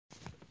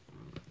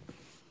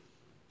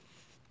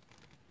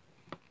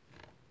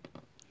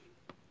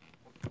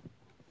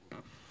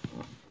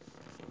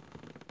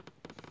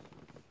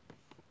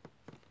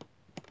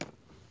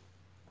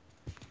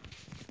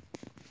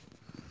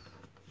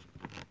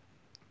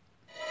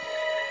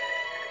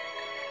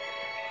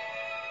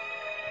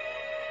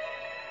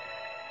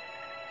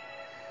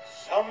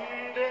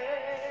Someday,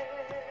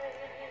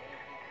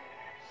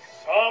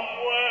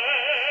 somewhere,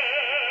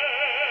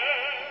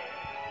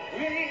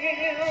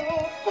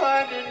 we'll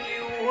find a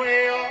new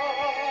way of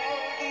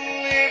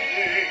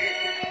living.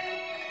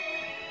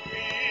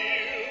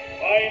 We'll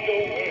find a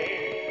way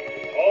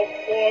of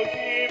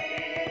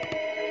forgiving.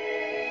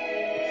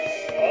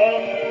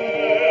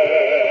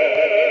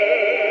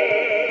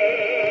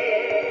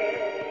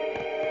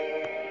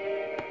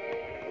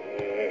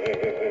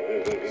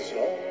 There's a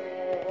place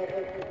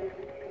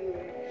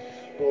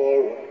for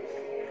us,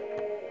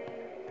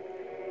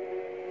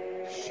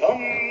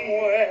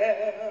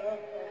 somewhere,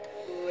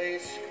 a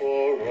place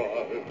for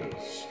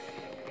us,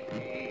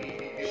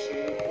 peace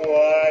and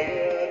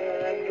quiet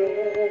and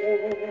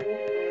open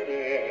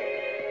air,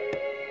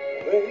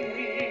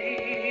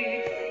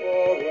 wait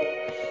for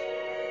us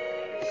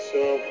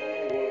somewhere.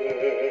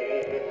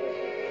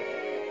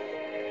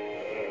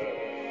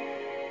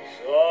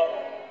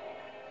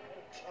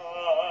 Sometime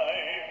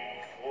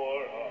for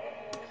us,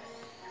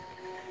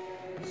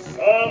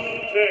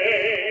 someday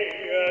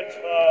a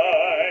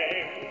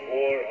time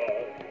for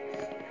us,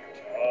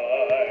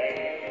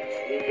 time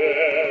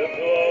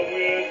together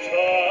with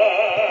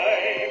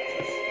time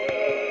to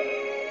spend,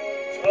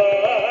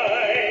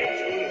 time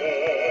to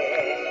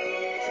learn,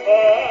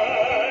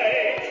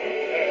 time to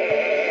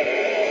care.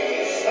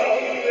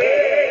 Someday,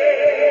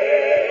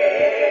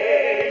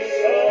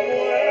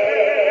 somewhere,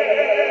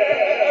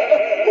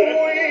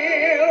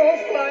 we'll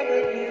find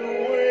a new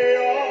way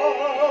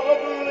of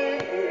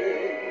living.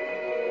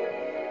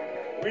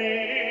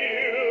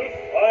 We'll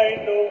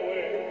find a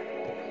way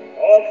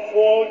of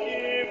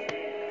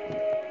forgiving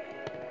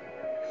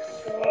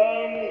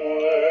somewhere.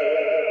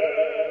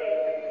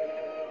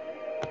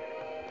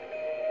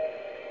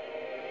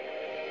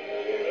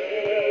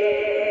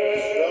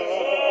 There's a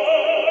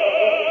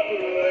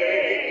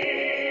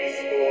place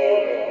for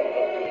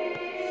us,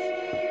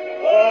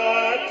 a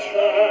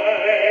time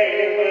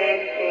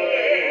and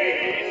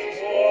place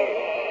for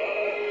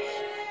us.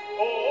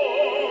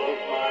 Hold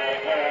my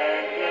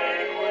hand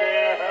and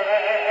we're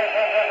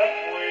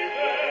halfway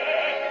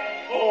there.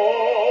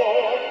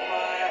 Hold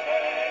my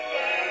hand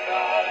and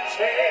I'll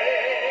take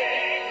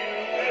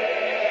you there.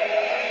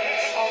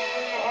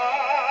 Somehow,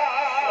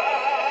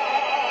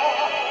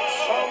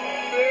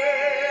 someday,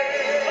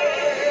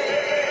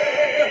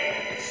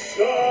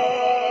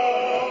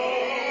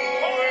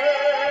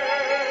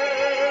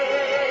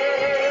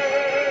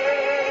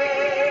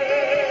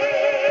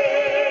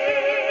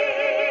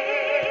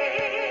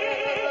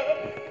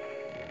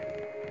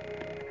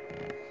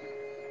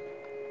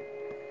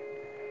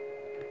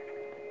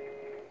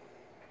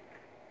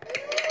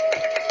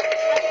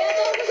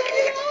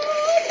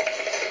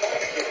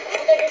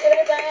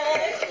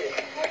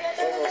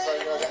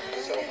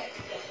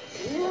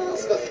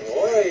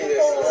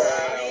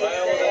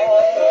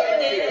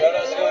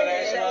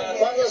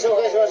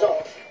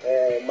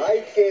マ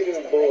イケ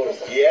ル・ボール、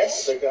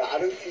それからア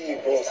ルフィ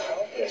ー・ボーさん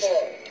です。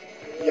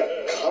いや、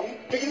完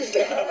璧です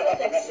ね。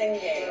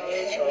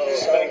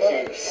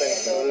す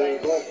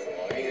ご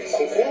い。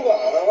心が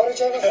洗われ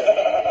ちゃいますね。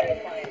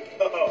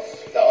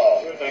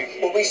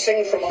Well, we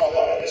sing from our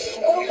hearts.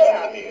 心か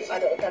ら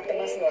歌って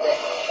ますので、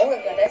音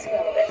楽が大好き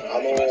なので。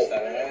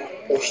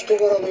お人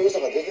柄の良さ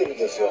が出てるん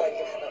ですよ。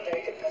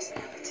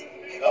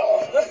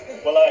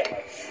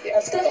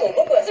少なくとも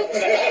僕はそうです。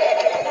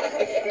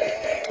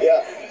い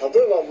や、例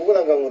えば僕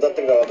なんかも歌っ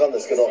てるから分かるんで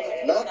すけど、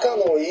仲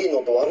のいい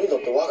のと悪いのっ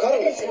て分かる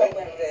んですよね。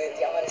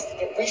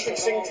We should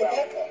sing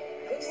together.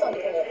 グッチさん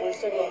とこにご一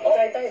緒に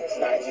歌いたいです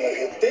ね。何を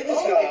言ってんです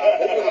か。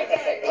僕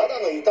ただ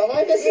の板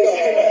前ですよ。もう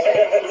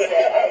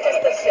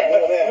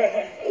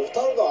ね、お二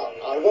人の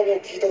アルバムを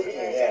聴いた時に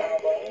ね、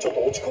ちょっと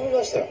落ち込み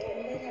ましたよ。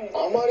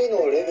あまり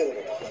のレベル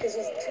が。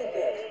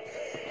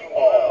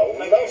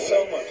Thank you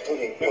so much.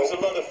 It was a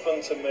lot of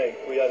fun to make.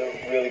 We had a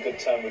really good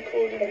time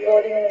recording the レコ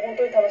ーディングも本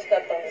当に楽しか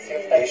ったんですよ。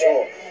でし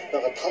ょ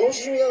う。なんか楽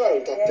しみながら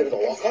歌ってるの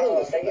分かるん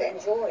ですよね。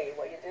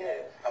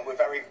And we're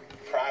very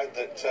proud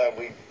that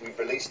we've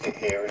released it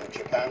here in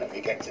Japan, and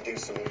we get to do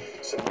some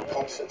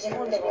concerts 日 here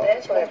本 as でも well.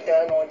 ね、そうやって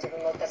自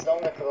分のたちの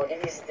音楽をリ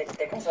リースでき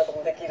てコンサート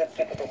もできるっ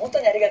ていうこと本当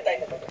にありがたい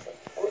ことです。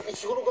い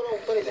つ頃からお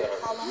二人でやられ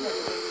るんで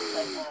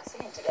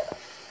すか。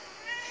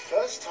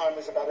First time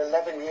was about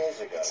 11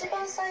 years ago 一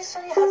番最初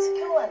に初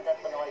共演だ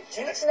ったのは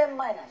11年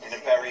前なんで in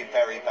す a。very,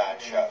 very bad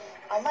show.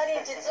 あまり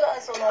実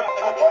はその怒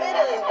れ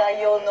る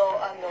内容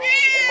の演目で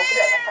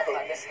はなかっ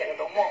たんですけれ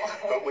ども。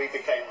But we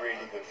became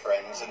really good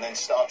friends and then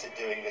started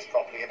doing this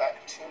properly about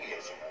 2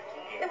 years ago.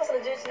 でもそ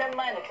の11年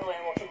前の共演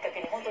をきっかけ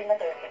に本当に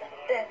仲良くな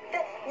って、で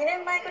2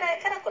年前くら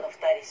いからこの2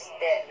人し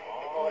て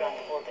ゴール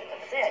&ゴーという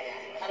形で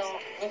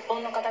日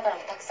本の方から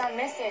もたくさん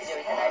メッセージを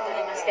いただいてお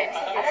りまして、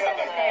改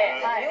めて、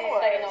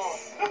お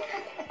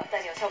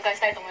二人を紹介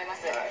したいと思いま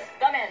す。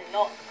画面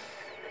の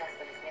イラ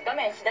ストですね。画画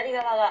面左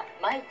側が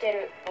マイケ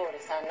ル・ボール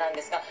さんなん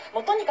ですが、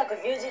もうとにかく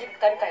ミュージ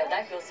カル界を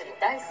代表する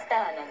大ス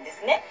ターなんで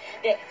すね。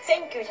で、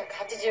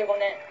1985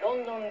年ロ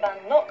ンドン版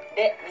の「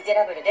レ・ミゼ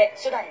ラブル」で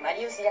初代マ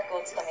リウス役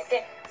を務め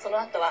て、その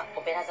後は「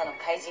オペラ座の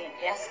怪人」、「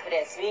ヘアスプ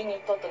レー」、「スウィーニー・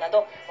トッド」な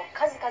どもう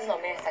数々の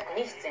名作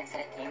に出演さ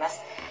れていま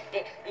す。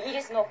で、イギ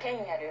リスの権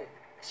威ある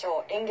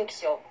賞、演劇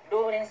賞、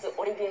ローレンス・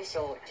オリビエ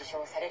賞を受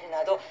賞される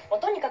など、もう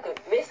とにかく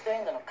ウエストエ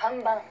ンドの看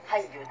板俳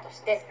優と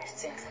して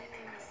出演されてい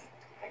ます。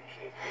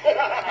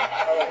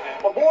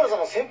ボールさん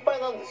の先輩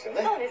なんですよ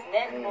ね。そうです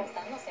ね、ボー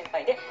さんの先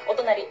輩で、お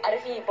隣アル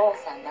フィー・ボー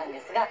さんなんで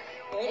すが、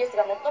イギリス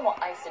が最も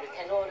愛する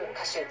テノール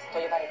歌手と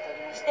呼ばれてお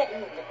りまして、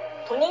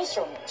トニー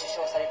賞も受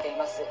賞されてい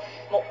ます。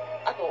もう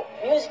あと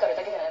ミュージカル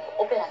だけではなく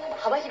オペラなど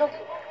幅広く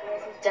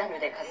ジャンル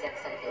で活躍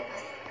されていま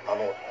す。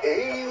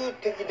英雄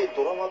的で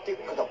ドラマティ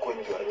ックな声っ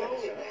て言われてるんで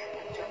すよね。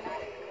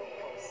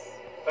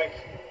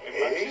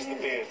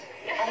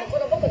こ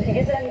の僕のヒ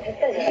ゲ面にぴっ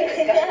たりじゃないで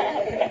すか。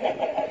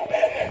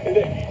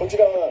で、こち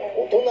らは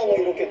大人の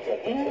色気って言わ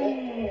れてるん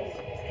です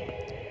よ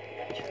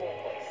ね。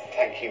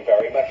Thank you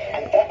very much.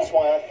 And that's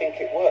why I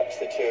think it works,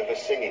 the two of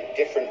us singing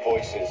different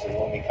voices, and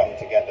when we come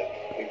together,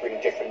 we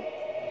bring different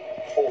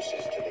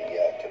forces to the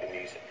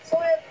music. そ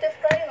うやって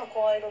2人の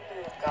声色と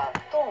いうか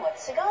トーンが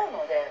違う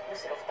ので、む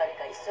しろ2人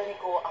が一緒に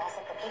こう合わ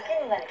さった時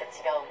に何か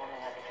違うもの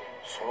ができる。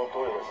その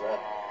通りですね。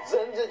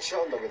全然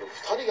違うんだけど、2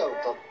人が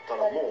歌った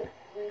らもう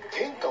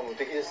天下無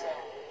敵ですね。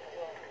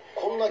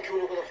こんな強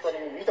力な2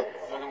人見たこ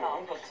とない。でも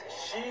本当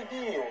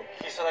CD を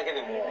聴きしただけ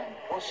でも、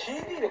この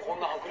CD でこ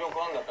んな迫力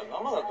あるんだったら生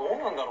がどう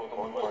なんだろうと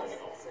思いまし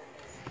たけど、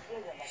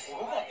す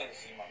ごかったで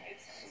す今の。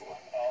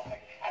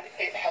And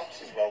it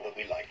helps as well that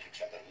we like each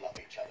other, love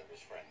each other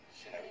as friends.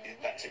 You know,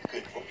 that's a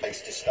good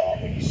place to start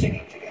when you're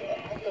singing together.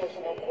 あと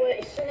その声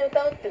一緒に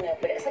歌うっていうのはや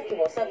っぱりさっき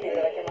もおっしゃっていた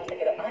だきました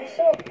けど、相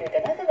性っていうか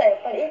仲がやっ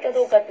ぱりいいか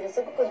どうかっていうの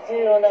すごく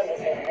重要なんで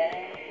すよ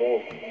ね。もう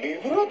ビ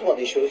ブラートま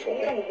で一緒ですも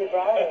んね。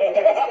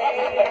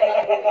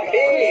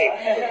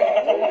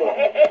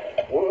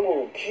俺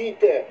も聞い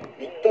て、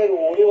一体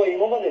俺は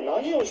今まで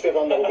何をして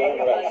たんだろうと思う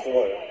ぐらいす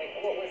ごい。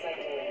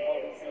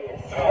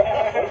本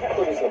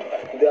当ですよ。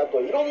で、あ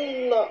といろ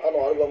んなア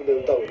ルバムで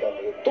歌を歌うん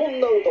だけど、ど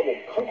んな歌も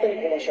簡単に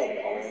こなしちゃうん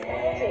だ。こ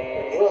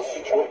れはす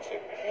ごい。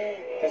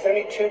There's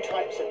only two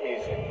types of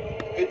music,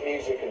 good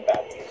music and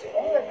bad music.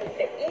 音楽っ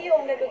ていい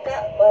音楽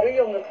か悪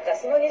い音楽か、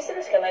その2種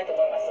類しかないと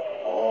思います。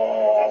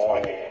That's my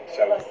opinion.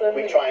 So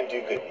we try and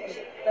do good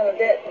music. なの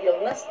でいろ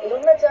んなジ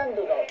ャン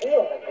ルのいい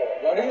音楽を。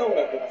悪い音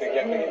楽って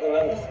逆に言うと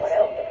何ですか？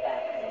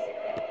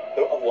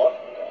 Of what?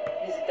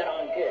 Music that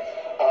aren't good.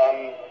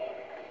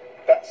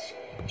 That's,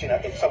 you know,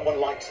 if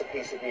someone likes a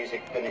piece of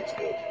music, then it's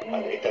good.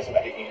 And it doesn't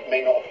matter. It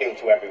may not appeal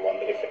to everyone,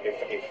 but if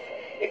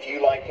you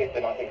like it,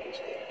 then I think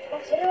it's good.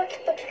 それはき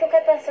っと聞く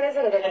方それ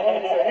ぞれだと思う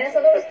んですよね。そ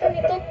の人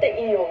にとって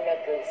いい音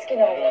楽、好き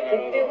な音楽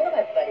っていうもの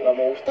がやっぱり。も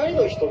う2人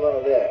の人な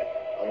ので、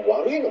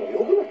悪いのも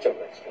良くなっちゃうん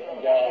ですけど。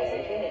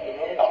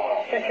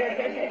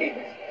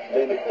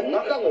で、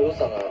仲の良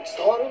さが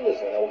伝わるんで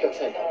すよね、お客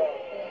さんに多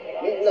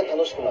分。みんな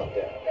楽しくなっ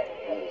て。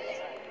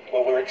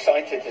Well, we're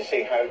excited to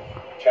see how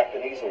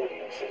Japanese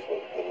audiences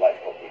will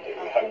like what we do.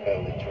 We hope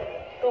they'll enjoy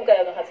it. 今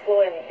回初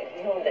公演、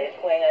日本で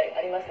公演が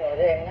ありますの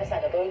で、皆さ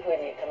んがどういうふう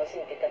に楽し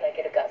んでいただ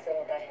けるか、それ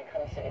も大変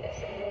楽しみで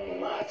す。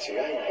間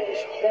違いないで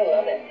しょう。で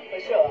もね、for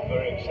sure.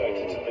 Very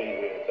excited to be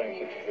here. Thank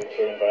you for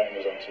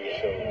inviting us onto your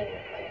show.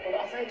 この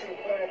朝市に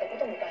来られたこ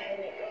とも大変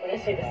に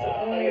嬉しいです。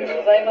ありがと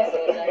うございます。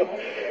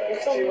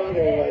口ま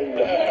でうまいん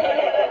だ。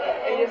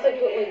予測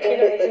気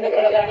の打ちどこ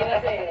ろがありま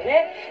せんよ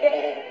ね。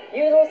で、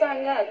誘導さ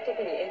んが特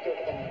に影響を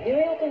受けたのはニュ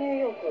ー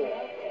ヨーク。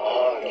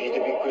ああ、聞いて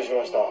びっくりし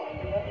ました。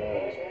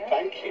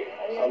Thank you.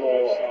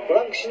 フ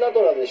ランク・シナ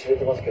トラで知れ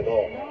てますけど、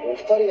お二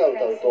人が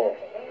歌うと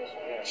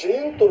ジ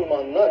ェントルマ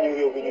ンなニュー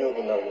ヨークに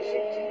なるんです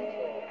よ。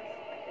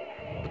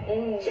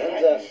全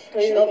然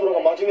シナトラが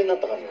真面目になっ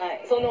た感じ。は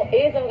い、その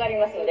映像があり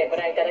ますのでご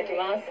覧いただき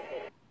ます。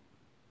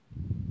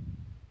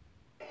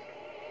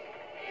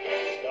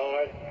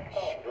Start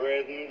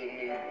spreading the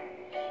news.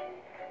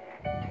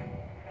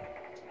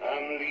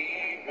 I'm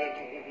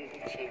leaving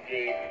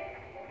today.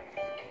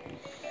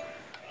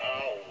 I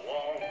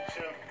want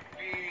to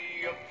be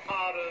a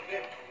part of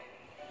it.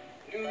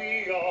 New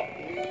York,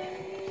 New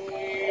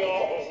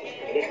York.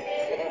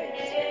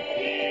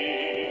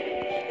 These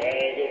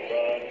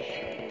vagabond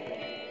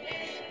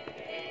shoes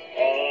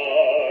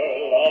are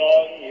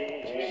longing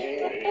to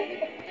stray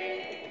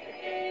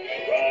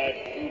right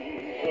through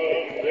the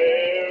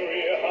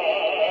very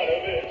heart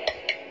of it.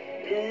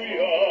 New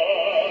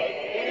York,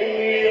 New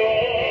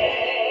York.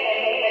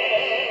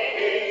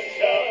 It's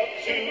up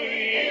to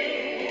you,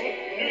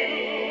 New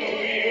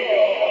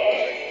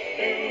York,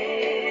 New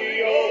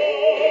York.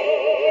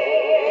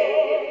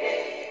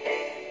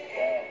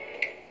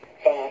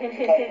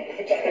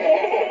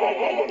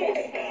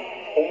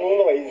 本物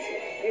のがいいですよ。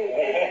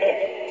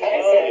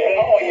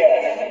Oh yeah.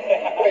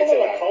 本物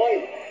が可愛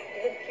い。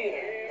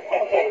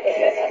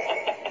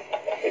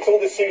It's all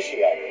the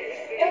sushi I eat.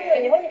 多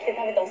分日本に来て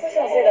食べたお寿司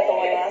のせいだと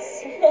思いま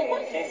す。新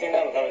鮮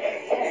なの食べたんで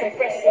す。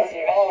フレッシュ寿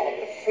司が。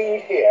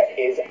food here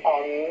is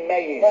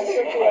amazing. Amazing.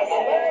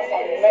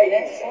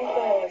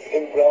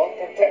 天ぷらは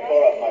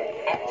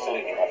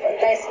absolutely my favorite.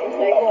 大好き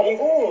最高。日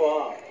本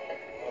は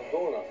ど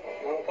うなんです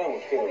か？何回も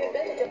来てるの？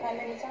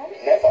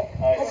 Never.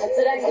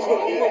 初来日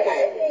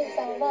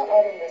さんは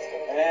あるんですけ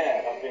ど、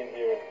 I've been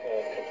here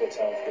a couple of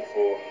times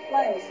before.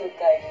 前に数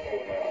回来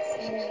てます。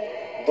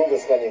どうで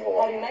すか日本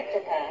は。 How do you like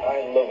Japan?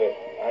 I love it.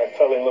 I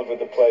fell in love with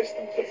the place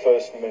the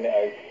first minute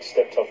I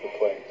stepped off the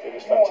plane. It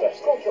was もう飛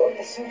fantastic. 行機を降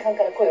りた瞬間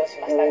から恋をし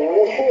ました。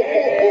 No,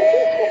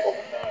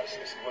 it's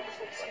a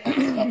wonderful place.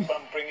 I'm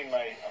bringing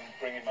my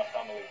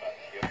family back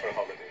here for a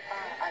holiday.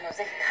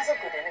 ぜひ家族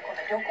でね、今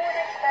度旅行で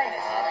行きたいで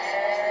すよ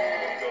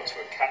ね。 Go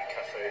to a cat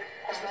cafe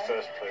as the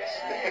first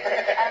place.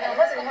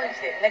 まず日本に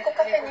来て猫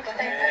カフェに行きた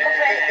い。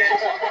猫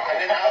カフ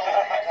ェ。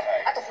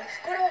あとフ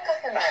クロウカ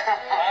フェも。あ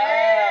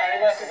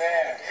ります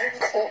ね。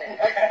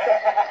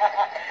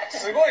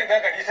すごいな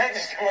んかリサーチ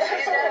してます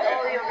ね。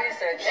All your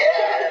research.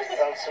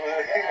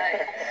 Absolutely.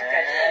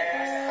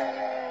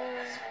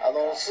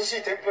 寿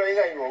司天ぷら以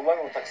外にもうまい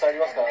ものたくさんあり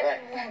ますから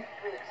ね。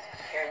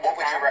 What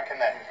would you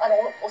recommend?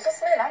 おす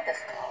すめなんで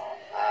すか？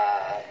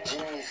ジ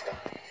ンギスカン。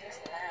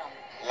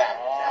 Lamb.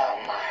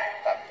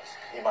 Fabulous.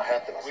 今流行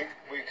ってます。 We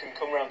can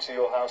come round to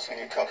your house and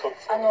you can cook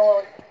for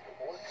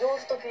上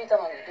手と聞いた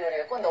のに料理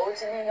が今度お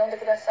家に呼んで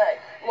ください。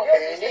もう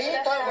エニ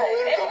ータイムウ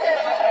ェルカム。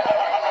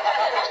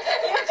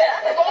今じ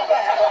ゃ今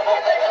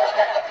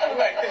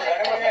言っても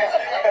誰もいないで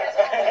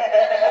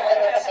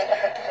すね。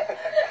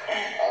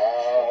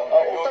お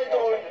二人と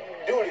も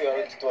料理があ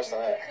るって言ってました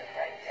ね。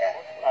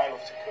 I love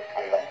to cook.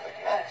 I love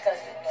cooking. はい、2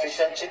つ。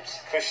 Fish and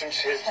chips。 Fish and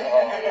chips.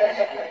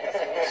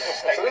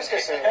 それしか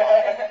してな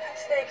い。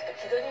ステーキと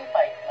キドニー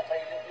パイ。これ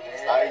イギリ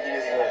スの。イギ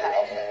リス料理。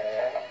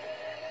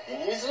イ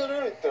ギリスの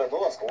料理ってのは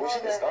どうなんですか？美味し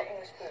いですか？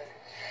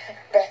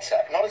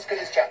 Better. Not as good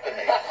as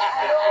Japanese.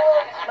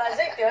 まず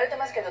いって言われて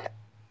ますけど、だ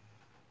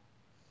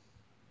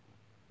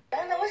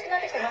んだん美味しくな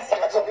ってきてますよ。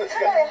ただや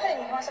はり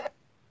日本食に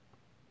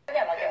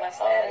は負けま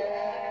すね。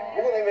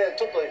僕のイメー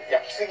ジちょっと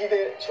焼きすぎ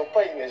でしょっ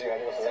ぱいイメージがあ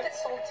りますね。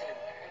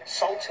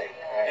 Salty.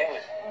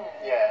 English.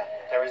 Yeah,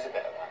 there is a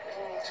bit of that.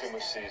 Too much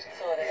seasoning.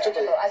 そうです。ち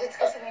ょっと味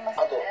付けすぎます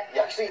あとね。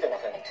焼きすぎてま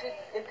せん。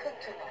 They cook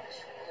too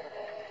much.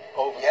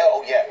 Yeah,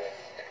 oh yeah.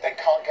 They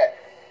can't get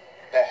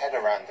their head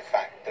around the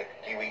fact that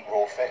you eat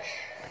raw fish.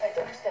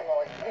 どうして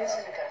もイギリス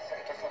人からす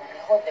ると、その日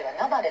本では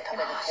生で食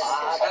べるっていう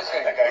ので。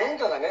確かに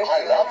文化がね。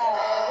 I love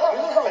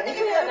皆さん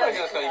肉やらないじ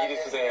ゃないですかイギリ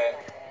スで。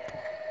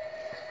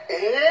話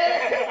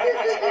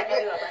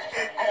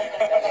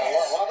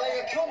題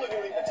が今日の料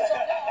理になっちゃった。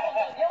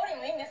料理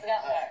もいいんですが、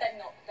お二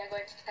人の歌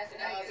声聞きたく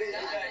ないです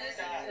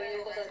か？とい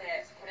うこと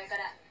で、これか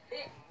らミ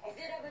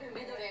ゼラブル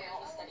メドレー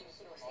をお二人に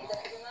披露していた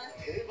だきま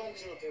す。定番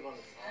中の定番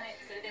です。はい、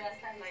それでは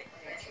スタンバイ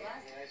お願いしま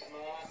す。お願いし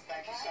ます。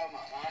Thank you so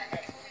much.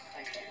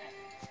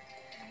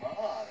 ま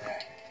あ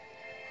ね、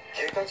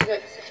桁違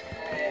いですよ。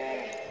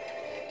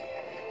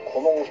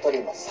このお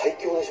二人今最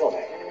強でしょう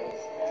ね。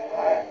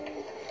はい。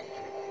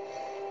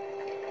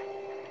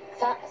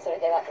さあ、それ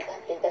では歌っ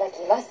ていただ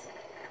きます。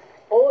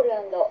オール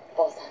&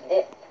ボーさん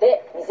で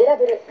レ・ミゼラ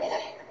ブルメドレ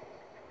ー。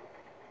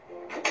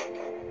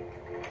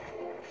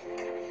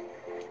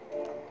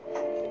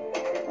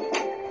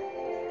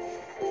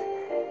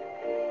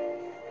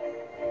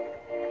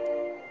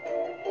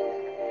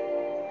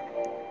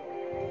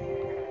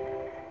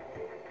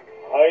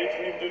I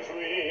dreamed a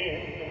dream,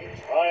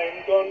 time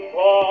gone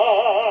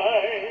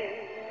by,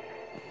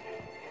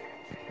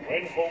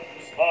 when hope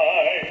was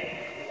high,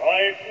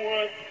 life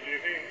worth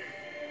living.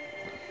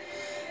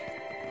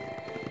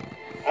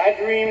 I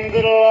dreamed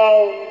that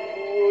love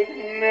would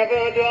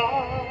never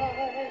die.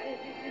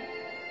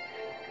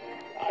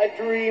 I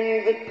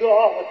dreamed that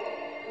God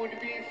would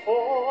be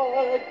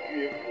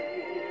forgiving.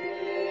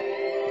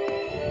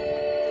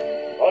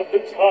 But the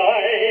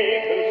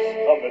tide has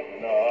come at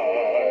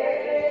night,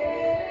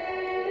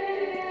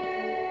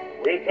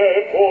 with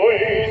their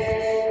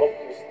voices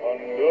soft as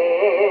thunder,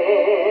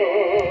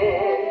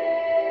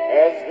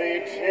 as they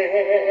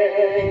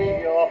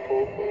tear your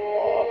hope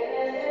apart,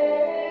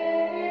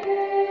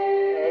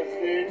 as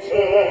they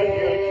turn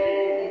your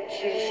dream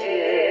to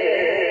shame.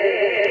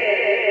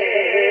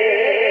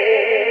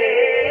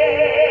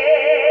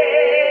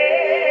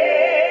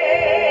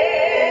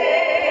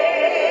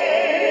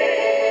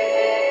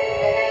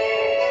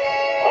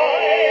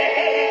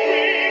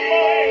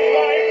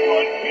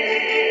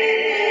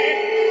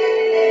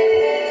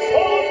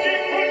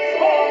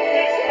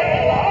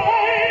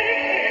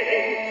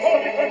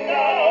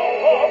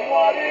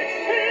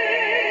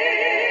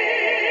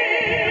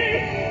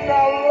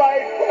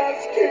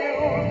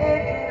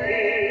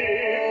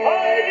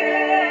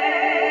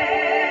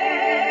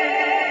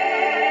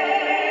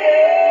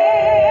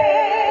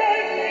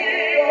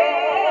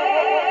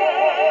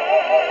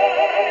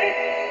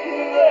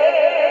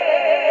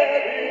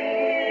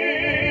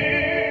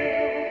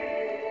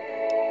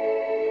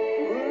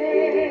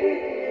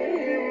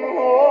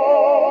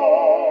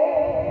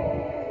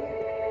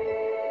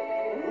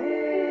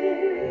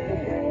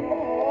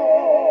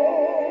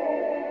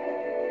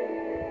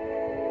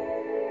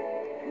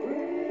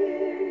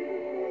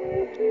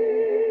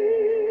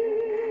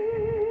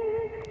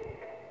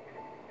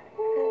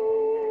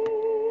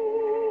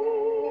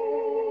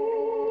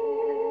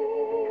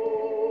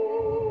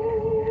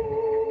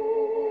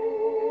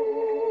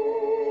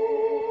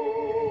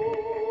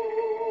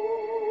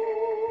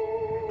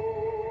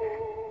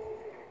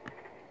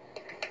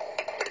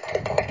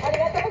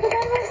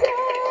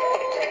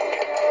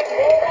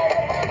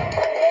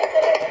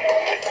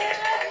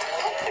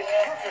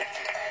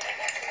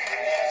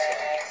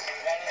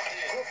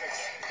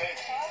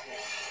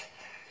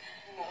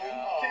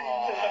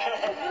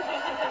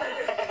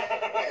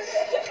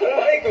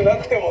 な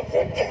くても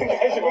全然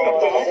大丈夫だっ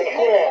たね。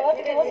これ触っ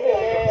てますよ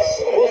ね。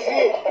すごす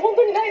ぎ。本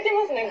当に泣いて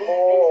ますね。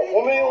も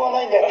う褒めようが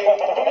ないんだよ。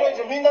とりあえ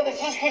ずみんなで寿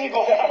司食いに行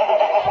こう。そ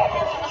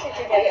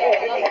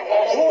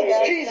う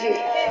築地。素晴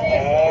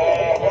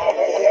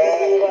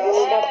ら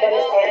しかった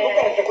で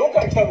す。どっ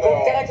から来たんだよ。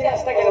こっから来ま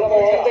したけれども、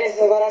本当に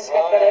素晴らしか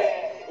ったで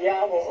す。い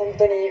やもう本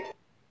当に